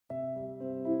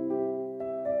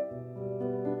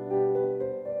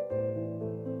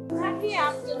happy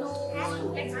afternoon.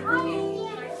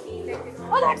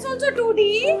 Oh, that's also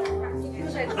 2D.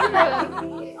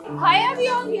 Why are we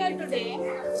all here today?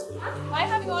 Why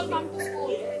have you all come to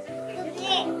school?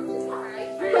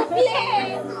 To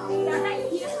play.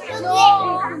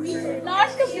 No, not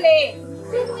to play.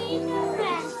 To meet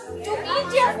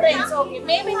your friends. Okay,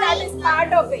 maybe that is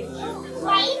part of it.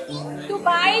 To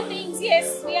buy things,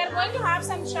 yes. We are going to have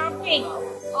some shopping.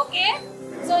 Okay.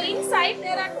 So inside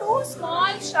there are two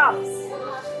small shops.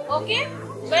 Okay,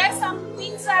 where some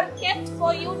things are kept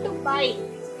for you to buy.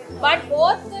 But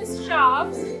both the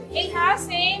shops will have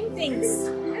same things.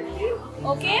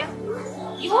 Okay.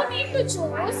 You need to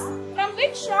choose from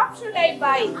which shop should I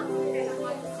buy.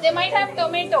 They might have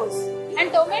tomatoes,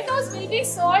 and tomatoes will be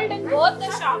sold in both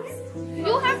the shops.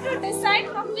 You have to decide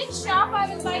from which shop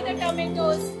I will buy the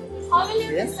tomatoes. How will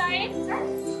you decide?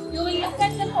 You will look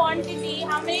at the quantity,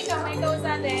 how many tomatoes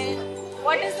are there,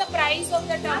 what is the price of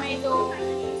the tomato,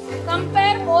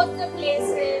 compare both the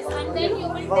places, and then you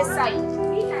will decide.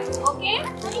 Okay?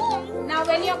 Now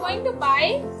when you are going to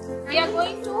buy, we are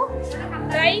going to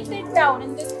write it down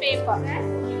in this paper.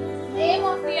 Name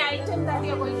of the item that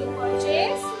you are going to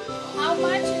purchase, how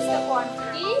much is the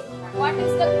quantity, what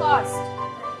is the cost.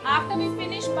 After we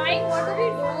finish buying, what do we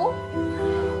do?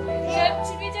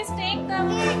 Should we just take the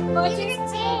purchase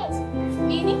change?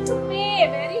 We need to pay.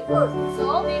 Very good.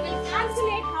 So we will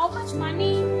calculate how much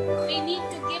money we need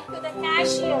to give to the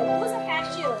cashier. Who's a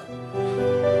cashier?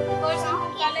 The person who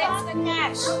collects the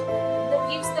cash, that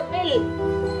gives the bill,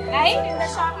 right? In the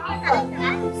shopkeeper.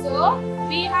 So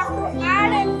we have to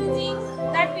add everything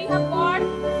that we have bought.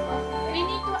 We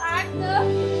need to add the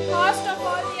cost of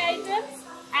all the items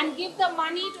and give the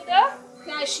money to the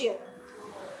cashier.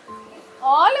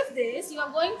 All of this you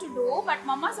are going to do, but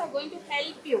mamas are going to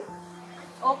help you.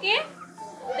 Okay?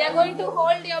 They are going to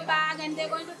hold your bag and they are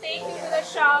going to take you to the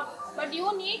shop. But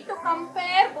you need to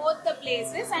compare both the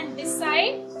places and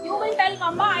decide. You will tell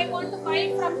mama, I want to buy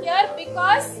it from here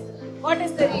because what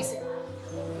is the reason?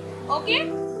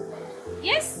 Okay?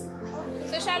 Yes?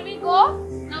 So shall we go?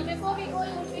 Now before we go,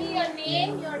 you will fill your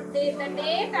name, your date, the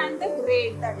date and the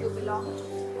grade that you belong to.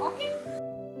 Okay?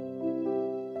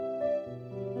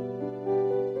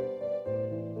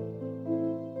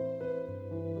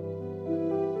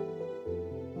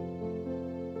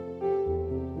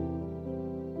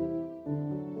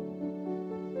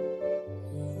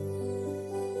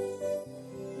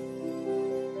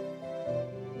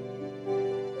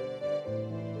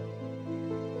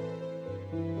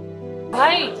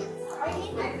 Right.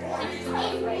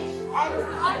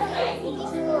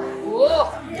 Oh,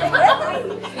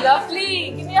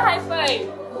 lovely. Give me a high five.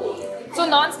 So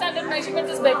non-standard measurement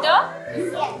is better?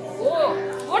 Oh,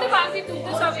 what if Auntie took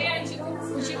this away and she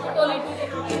put only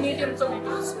two medium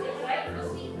tomatoes?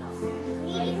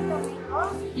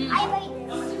 I buy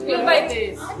this. You buy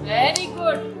this. Very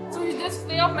good. So is this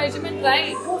way of measurement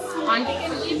right? Auntie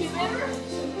can give even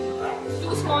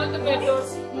 2 small tomatoes.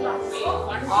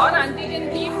 Or Auntie can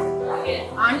keep.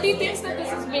 Auntie thinks that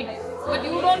this is big, but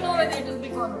you don't know whether it is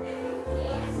big or not.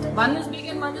 One is big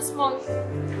and one is small. 2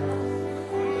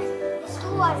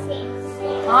 are same.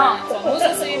 It's almost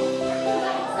the same.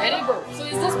 Very good. So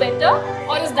is this better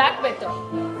or is that better?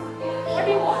 What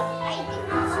do you want? I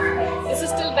think This is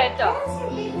still better.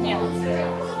 Yeah.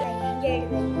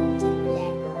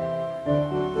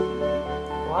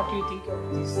 What do you think of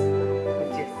this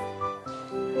purchase?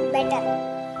 better.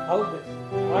 How good?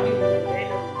 What do you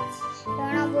think of this?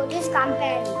 Don't know about this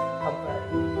comparing. Compare.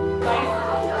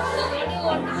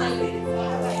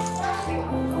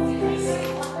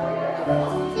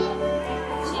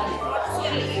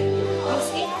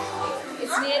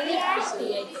 It's nearly 50.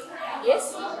 Yes?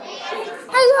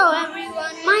 Hello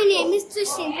everyone, my name is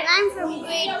Trishant and I'm from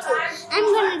grade 2. I'm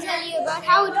going to tell you about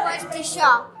how it was to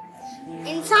shop.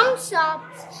 In some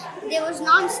shops, there was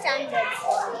non-standard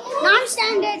form.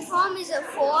 Non-standard form is a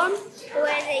form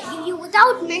where they give you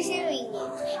without measuring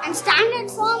it. And standard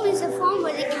form is a form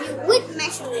where they give you with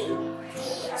measuring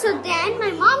it. So then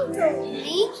my mom told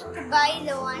me to buy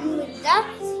the one with the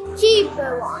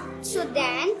cheaper one. So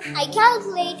then I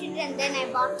calculated and then I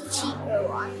bought the cheaper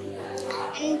one.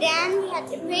 And then we had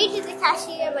to pay to the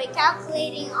cashier by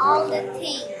calculating all the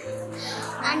things.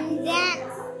 And then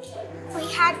we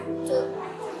had to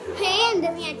pay and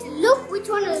then we had to look which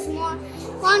one was more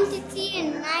quantity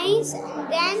and nice and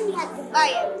then we had to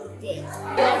buy everything.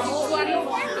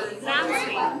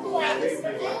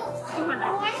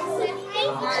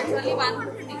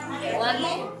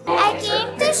 I came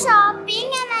to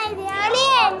shopping and I really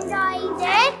enjoyed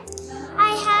it.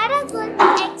 I had a good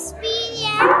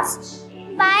experience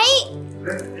by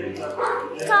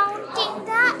counting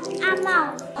the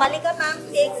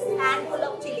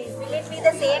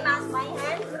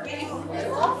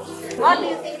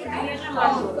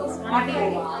What do you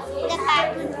like? The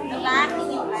cartoon. The cartoon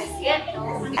you like. Yeah.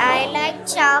 I like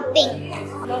shopping.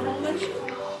 So how much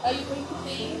are you going to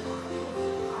pay?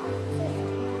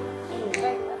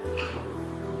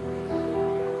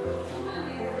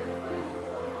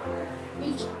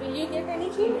 Will you get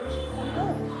anything? No.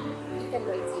 You can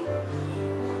write zero.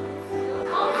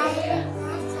 I like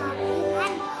shopping.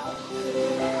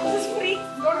 This is free.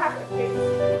 You don't have to pay.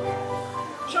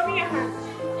 Show me your hand.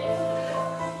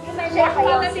 What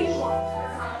color do you want?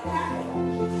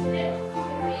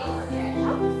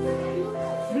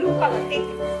 Blue color. Take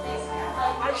it.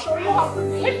 I'll show you how to do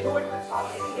it. Do it.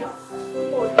 Here.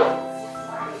 Hold.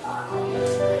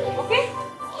 Okay?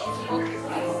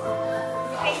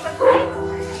 Take the line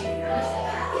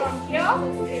from here to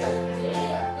here.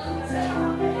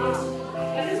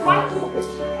 There is one two.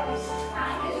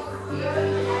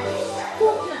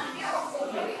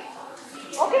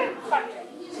 Okay, cut.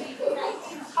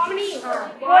 How many?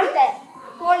 Hold there.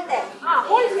 Hold there.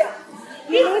 Hold here.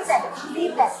 Leave that.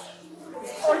 Leave that.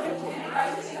 Hold it.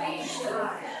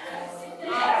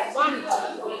 One.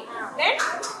 Then?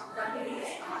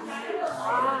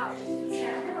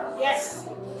 Yes.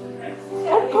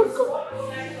 Good, good, good.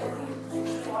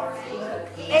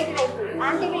 Wait.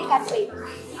 Auntie will cut it.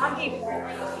 Auntie.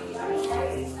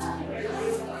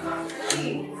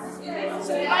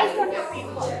 So write on your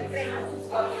paper.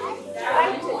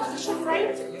 Write it. You should write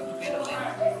it.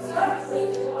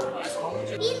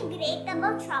 Feel great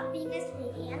about shopping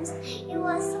experience. It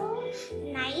was so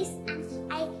nice, and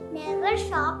I never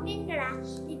shopped in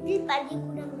Little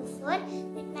Pallikudam before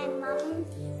with my mom,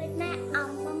 with my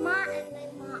mama and my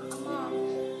mom.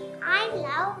 I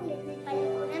love Little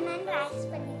Pallikudam and Rax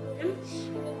Pallikudam,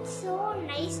 and it's so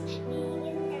nice being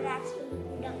in Rax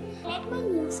Pallikudam. I like my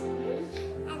new school,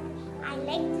 and I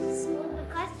like this school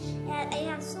because I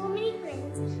have so many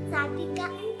friends, Satika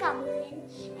and Kamalin,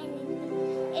 and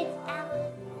I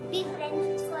will be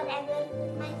friends forever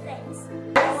with my friends.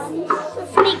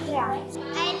 150 grams. I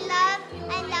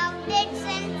loved it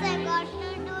since I got to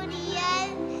do real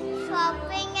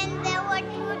shopping, and there were 2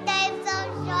 types of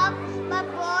shop, but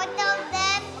both of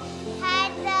them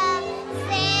had the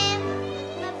same.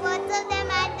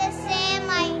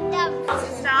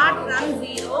 Start from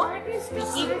 0.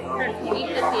 Keep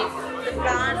the cake. The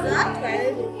flowers are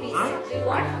 12 rupees. Do you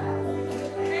want?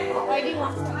 Why do you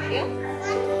want from here?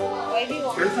 Why do you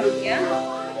want from here?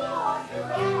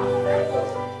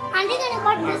 Auntie, can I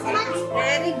got this much?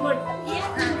 Very good.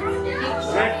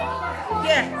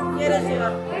 Here is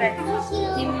your bread.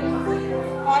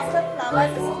 Cost of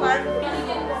flowers is 12 rupees.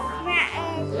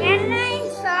 When I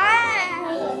saw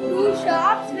 2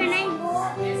 shops, when I go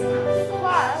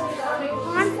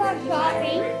for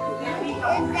shopping,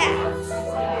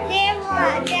 there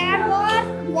was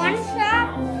one shop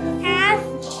has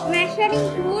measuring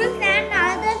tools and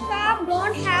other shop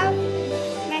don't have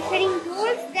measuring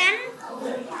tools. Then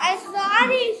I saw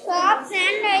these shops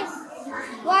and I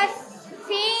was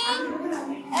seeing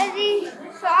the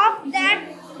shop that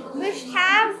which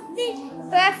have the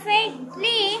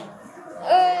perfectly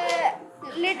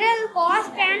little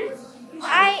cost, and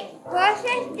I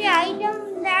purchased the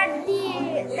item that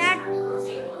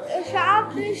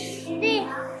shop is the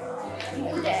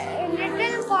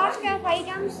little cost of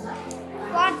items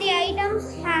what the items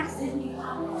has,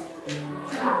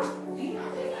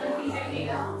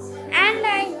 and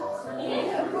I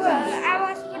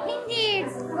was putting the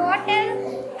total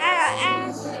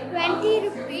as 20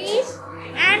 rupees,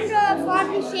 and for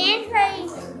the change I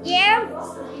gave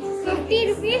 50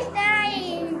 rupees. Then I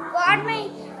got my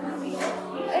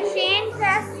change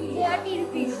as 30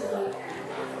 rupees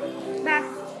back.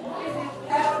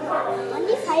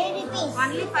 Only 5 rupees.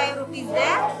 Only 5 rupees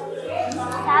there?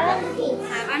 7 rupees.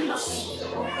 7 rupees.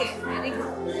 Okay, very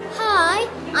good. Hi,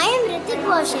 I am Ritik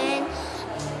Bhushan.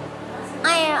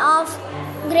 I am of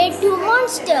grade 2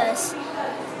 Monsters.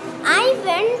 I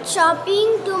went shopping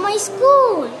to my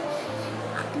school.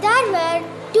 There were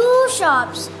 2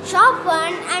 shops, shop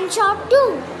 1 and shop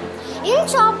 2. In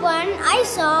shop 1, I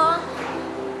saw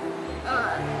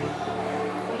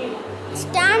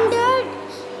standard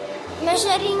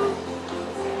measuring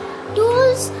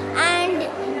tools, and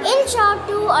in shop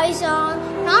 2, I saw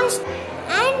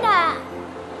and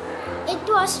it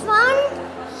was fun.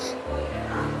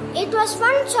 It was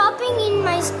fun shopping in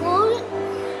my school,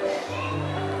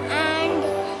 and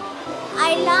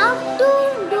I love to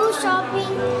do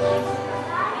shopping.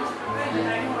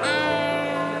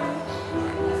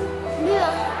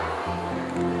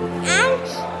 And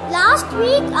last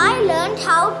week I learned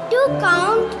how to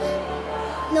count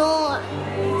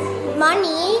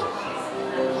money.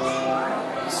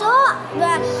 So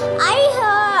I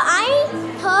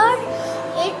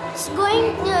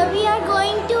we are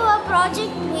going to a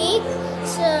project week,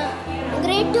 so,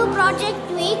 grade 2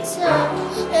 project week. So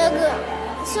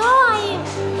I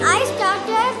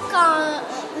started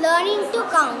learning to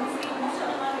count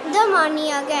the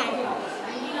money again.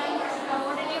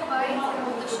 What did you buy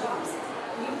from the shops?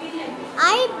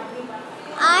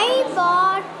 I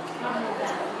bought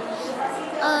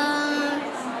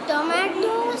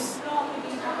tomatoes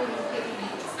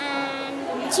and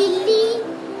chili,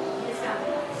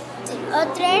 a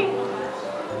thread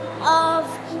of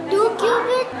 2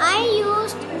 cubits. I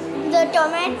used the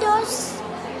tomatoes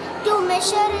to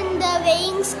measure in the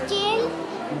weighing scale,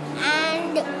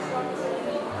 and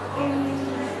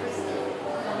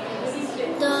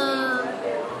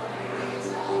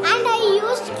I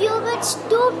used cubits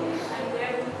to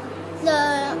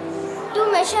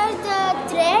measure the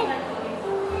thread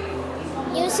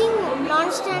using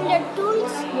non-standard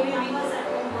tools.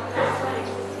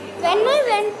 When I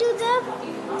went to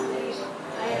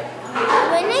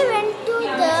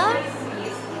the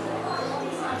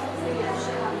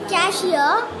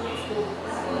cashier,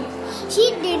 she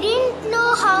didn't know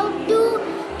how to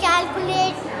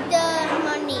calculate the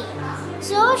money.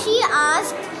 So she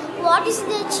asked, "What is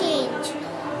the change?"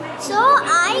 So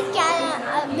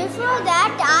before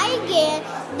that I gave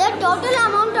the total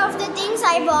amount of the things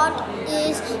I bought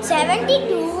is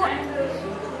 72,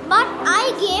 but I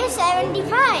gave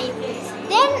 75.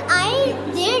 Then I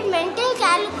did mental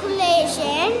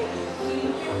calculation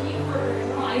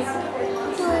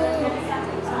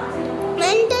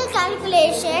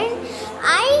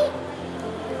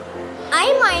I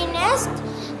minused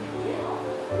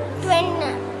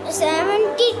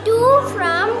 72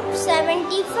 from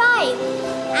 75,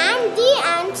 and the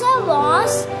answer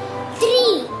was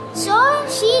 3. So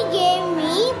she gave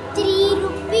me 3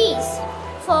 rupees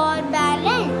for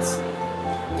balance.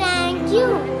 Thank you.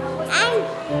 And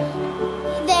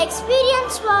the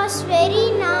experience was very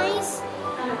nice.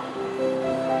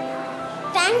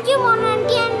 Thank you, Mona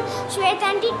Aunty and Shweta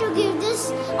Aunty, to give this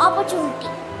opportunity.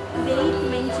 Weight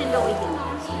mentioned over here.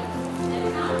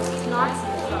 Not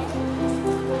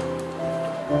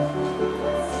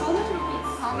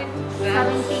How many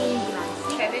 17 grams.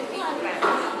 17 grams.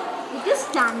 It is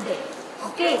standard.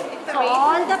 Okay. So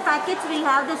all the packets will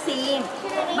have the same.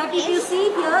 But if you see,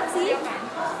 here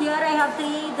I have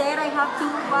 3, there I have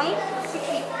 2.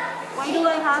 Why do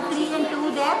I have 3 and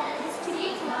 2 there?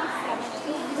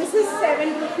 This is 7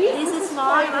 rupees. This is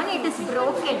small one, it is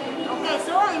broken. Okay,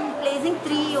 so I am placing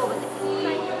 3 over there.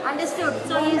 Understood?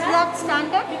 So is that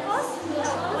standard?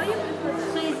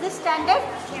 So is this standard?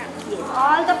 Yeah. Yes.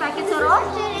 All the packets are of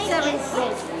 7. Yes.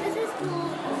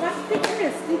 What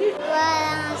thickness? Did it?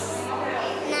 Was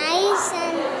nice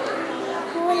and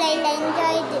cool. I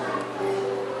enjoyed it.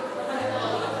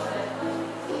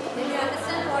 Do you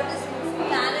understand what is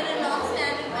standard and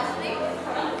non-standard measuring?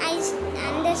 I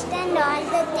understand all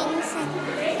the things,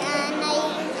 and I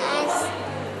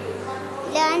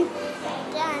learned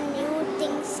new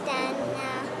things,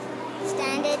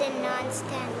 standard and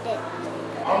non-standard.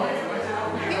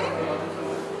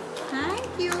 Thank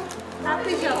you.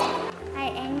 Happy job. I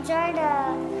enjoyed a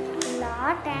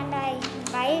lot, and I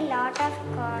buy a lot of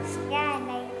cars. Yeah, I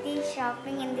like the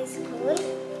shopping in the school,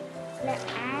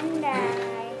 and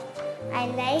I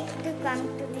like to come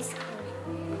to the school.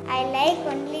 I like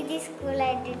only the school.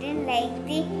 I didn't like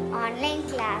the online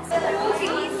class. And how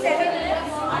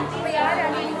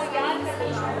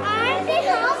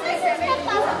much is the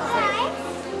cup price?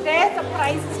 There's the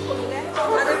prices put there.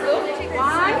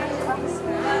 1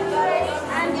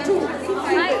 and 2.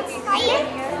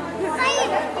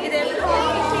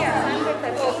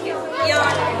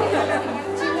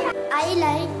 I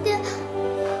liked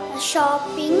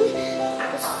shopping,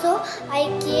 so I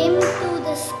came to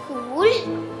the school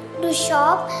to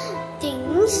shop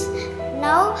things.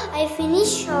 Now I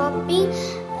finished shopping.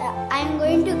 I'm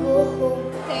going to go home.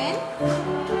 10.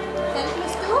 10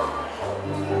 plus 2?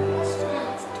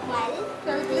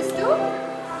 12 plus 2?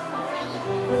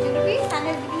 10 rupees. And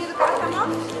I'm giving you the card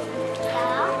amount.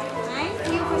 Thank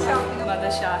you for shopping.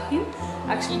 Mother Shahin.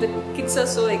 Actually, the kids are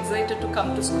so excited to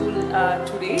come to school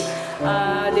today.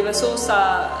 They were so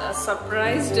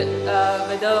surprised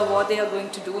whether what they are going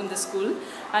to do in the school,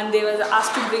 and they were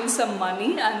asked to bring some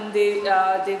money, and they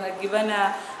were given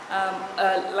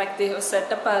like they have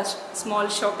set up a small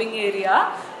shopping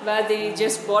area where they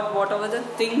just bought whatever the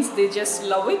things they just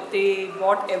love it. They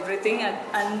bought everything,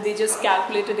 and they just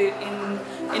calculated it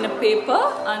in a paper,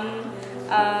 and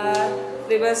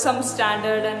there were some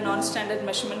standard and non-standard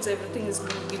measurements. Everything is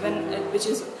given, which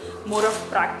is more of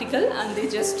practical, and they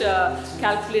just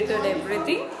calculated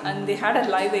everything, and they had a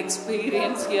live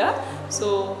experience here.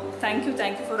 So thank you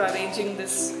for arranging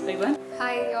this event.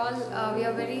 Hi all, we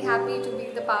are very happy to be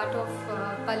the part of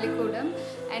Pallikudam,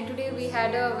 and today we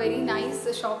had a very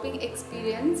nice shopping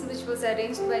experience which was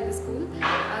arranged by the school.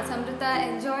 Samrita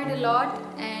enjoyed a lot,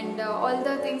 and all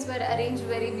the things were arranged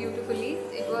very beautifully.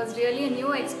 It was really a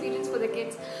new experience for the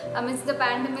kids amidst the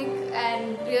pandemic,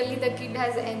 and really the kid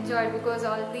has enjoyed because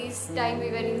all this time we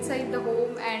were inside the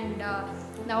home, and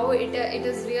now it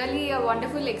is really a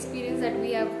wonderful experience that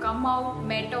we have come out,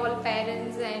 met all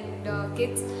parents and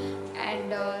kids,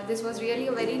 and this was really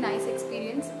a very nice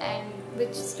experience, and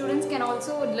which students can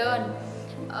also learn.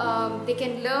 They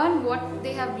can learn what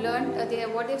they have learned,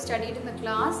 what they have studied in the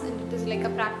class, and it is like a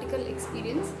practical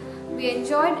experience. We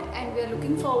enjoyed, and we are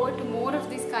looking forward to more of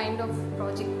this kind of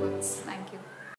project works. Thank you.